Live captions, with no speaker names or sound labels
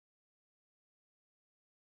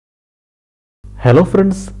Hello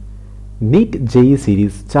friends, NEET JEE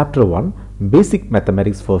series chapter 1 Basic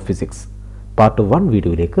Mathematics for Physics part 1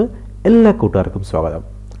 വീഡിയോയിലേക്ക് എല്ലാ കൂട്ടുകാർക്കും സ്വാഗതം.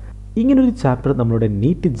 ഇങ്ങനൊരു ചാപ്റ്റർ നമ്മളുടെ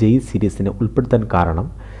NEET JEE സീരീസിനെ ഉൾപ്പെടുത്താൻ കാരണം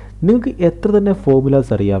നിങ്ങൾക്ക് എത്ര തന്നെ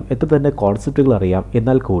ഫോർമുലാസ് അറിയാം, എത്ര തന്നെ കോൺസെപ്റ്റുകൾ അറിയാം,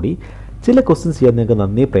 എന്നാൽ കൂടി ചില ക്വസ്റ്റ്യൻസ് ചെയ്യാൻ നിങ്ങൾക്ക്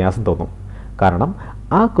നന്നേ പ്രയാസം തോന്നും. കാരണം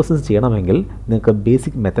ആ ക്വസ്റ്റ്യൻസ് ചെയ്യണമെങ്കിൽ നിങ്ങൾക്ക്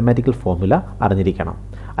ബേസിക് മാത്തമാറ്റിക്കൽ ഫോർമുല അറിഞ്ഞിരിക്കണം,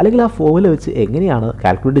 അല്ലെങ്കിൽ ആ ഫോർമുല വെച്ച് എങ്ങനെയാണ്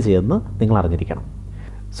കാൽക്കുലേറ്റ് ചെയ്യുന്നത് നിങ്ങൾ അറിഞ്ഞിരിക്കണം.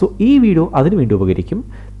 സോ ഈ വീഡിയോ അതിനു വേണ്ടി ഉപകരിക്കും.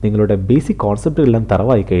 നിങ്ങളുടെ ബേസിക് കോൺസെപ്റ്റുകളെല്ലാം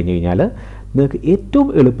തറവായി കഴിഞ്ഞു കഴിഞ്ഞാൽ നിങ്ങൾക്ക് ഏറ്റവും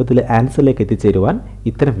എളുപ്പത്തിൽ ആൻസറിലേക്ക് എത്തിച്ചേരുവാൻ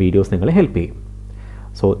ഇത്തരം വീഡിയോസ് നിങ്ങളെ ഹെൽപ്പ് ചെയ്യും.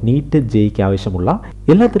 സോ നീറ്റ് ജെയ്ക്ക് ആവശ്യമുള്ള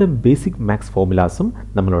എല്ലാത്തരം ബേസിക് മാത്സ് ഫോർമുലാസും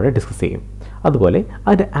നമ്മളിവിടെ ഡിസ്കസ് ചെയ്യും. അതുപോലെ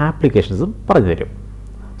അതിൻ്റെ ആപ്ലിക്കേഷൻസും പറഞ്ഞു തരും.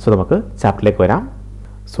 സോ നമുക്ക് ചാപ്റ്ററിലേക്ക് വരാം.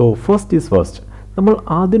 സോ ഫസ്റ്റ് ഈസ് ഫസ്റ്റ്, നമ്മൾ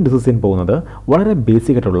ആദ്യം ഡിസ്കസ് ചെയ്യാൻ പോകുന്നത് വളരെ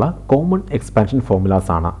ബേസിക് ആയിട്ടുള്ള കോമൺ എക്സ്പാൻഷൻ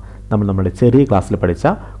ഫോർമുലാസ് ആണ്. നമ്മൾ നമ്മുടെ ചെറിയ ക്ലാസ്സിൽ പഠിച്ച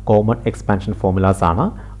കോമൺ എക്സ്പാൻഷൻ ഫോർമുലാസ് ആണ്.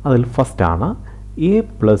 അതിൽ ഫസ്റ്റ് ആണ് A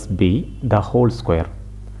plus B the whole square.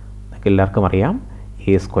 നമുക്ക് എല്ലാവർക്കും അറിയാം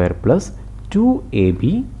A square plus 2ab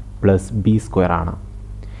plus B square ആണ്.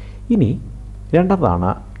 ഇനി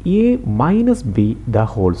രണ്ടാമതാണ് A minus B the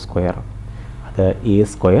whole square. അത് A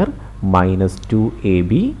square minus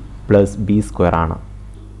 2ab plus B square ആണ്.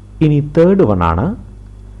 ഇനി തേർഡ് വൺ ആണ്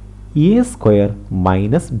A square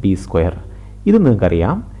minus B square. ഇത്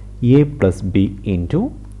നിങ്ങൾക്കറിയാം A plus B into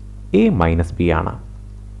A minus B ആണ്.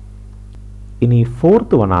 ഇനി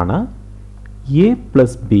ഫോർത്ത് വൺ ആണ് A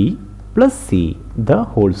plus B plus C the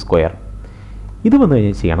whole square. ഇത് വന്നു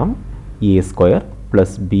കഴിഞ്ഞാൽ ചെയ്യണം A square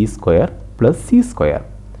plus B square plus C square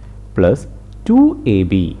plus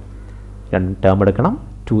 2ab. രണ്ട് ടേം എടുക്കണം,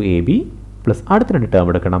 2ab പ്ലസ് അടുത്ത രണ്ട് ടേം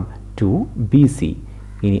എടുക്കണം 2bc.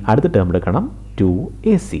 ഇനി അടുത്ത ടേം എടുക്കണം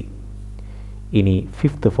 2ac. ഇനി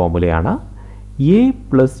fifth ഫോർമുലയാണ് a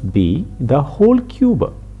plus b the whole cube,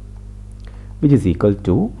 which is equal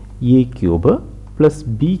to a cube plus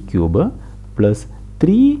b cube plus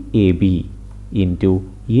 3ab into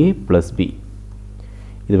a plus b.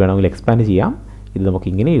 ഇത് വേണമെങ്കിൽ എക്സ്പാൻഡ് ചെയ്യാം. ഇത് നമുക്ക്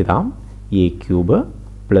ഇങ്ങനെ എഴുതാം a cube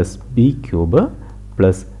plus B cube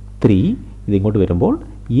plus 3. ഇതിങ്ങോട്ട് വരുമ്പോൾ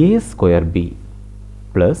a സ്ക്വയർ b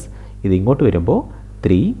പ്ലസ് ഇതിങ്ങോട്ട് വരുമ്പോൾ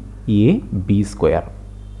 3ab square.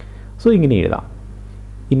 So ഇങ്ങനെ എഴുതാം.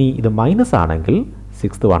 ഇനി ഇത് മൈനസ് ആണെങ്കിൽ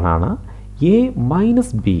സിക്സ്ത് വൺ ആണ് A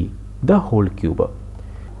minus B the whole cube.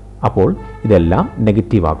 അപ്പോൾ ഇതെല്ലാം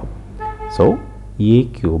നെഗറ്റീവ് ആകും. So A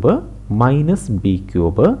cube minus B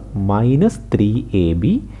cube minus 3ab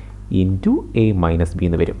into A minus B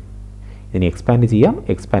എന്ന് വരും. ഇതിനെ എക്സ്പാൻഡ് ചെയ്യാം,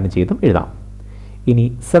 എക്സ്പാൻഡ് ചെയ്തും എഴുതാം. ഇനി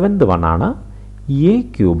സെവൻത് വൺ ആണ് A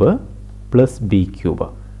cube plus B cube.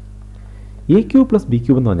 A cube plus B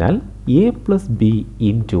cube എന്ന് പറഞ്ഞാൽ A plus B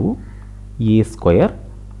into A square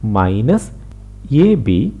minus A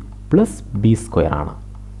B plus B square ആണ്.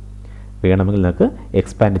 വേണമെങ്കിൽ നിങ്ങൾക്ക്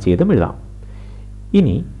എക്സ്പാൻഡ് ചെയ്തും എഴുതാം.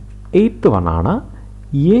 ഇനി എയ്ത്ത് വൺ ആണ്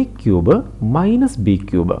A cube minus B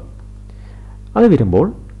cube. അത് വരുമ്പോൾ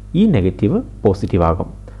ഈ നെഗറ്റീവ് പോസിറ്റീവ് ആകും,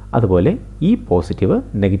 അതുപോലെ ഈ പോസിറ്റീവ്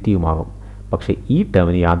നെഗറ്റീവുമാകും. പക്ഷേ ഈ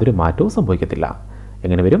ടേമിന് യാതൊരു മാറ്റവും സംഭവിക്കത്തില്ല.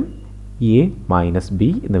 എങ്ങനെ വരും? എ മൈനസ് ബി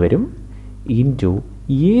എന്ന് വരും into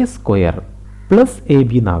A square plus A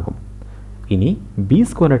B എന്നാകും. ഇനി ബി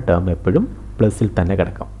സ്ക്വയർ ടേം എപ്പോഴും പ്ലസിൽ തന്നെ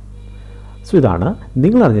കിടക്കും. സോ ഇതാണ്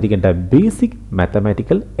നിങ്ങൾ അറിഞ്ഞിരിക്കേണ്ട ബേസിക്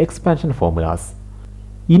മാത്തമാറ്റിക്കൽ എക്സ്പാൻഷൻ ഫോർമുലാസ്.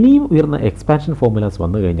 ഇനിയും ഉയർന്ന എക്സ്പാൻഷൻ ഫോർമുലാസ്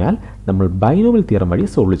വന്നു കഴിഞ്ഞാൽ നമ്മൾ ബൈനോമിയൽ തിയറം വഴി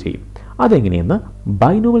സോൾവ് ചെയ്യും. അതെങ്ങനെയെന്ന്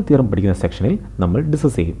ബൈനോമിയൽ തിയറം പഠിക്കുന്ന സെക്ഷനിൽ നമ്മൾ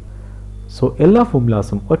ഡിസ്കസ് ചെയ്യും. സോ എല്ലാ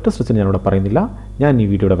ഫോർമുലാസും ഒറ്റ സ്ട്രെച്ചിൽ ഞാനിവിടെ പറയുന്നില്ല. ഞാൻ ഈ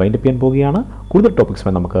വീഡിയോയുടെ വൈൻഡപ്പ് ചെയ്യാൻ പോവുകയാണ്. കൂടുതൽ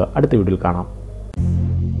ടോപ്പിക്സുമായി നമുക്ക് അടുത്ത വീഡിയോയിൽ കാണാം.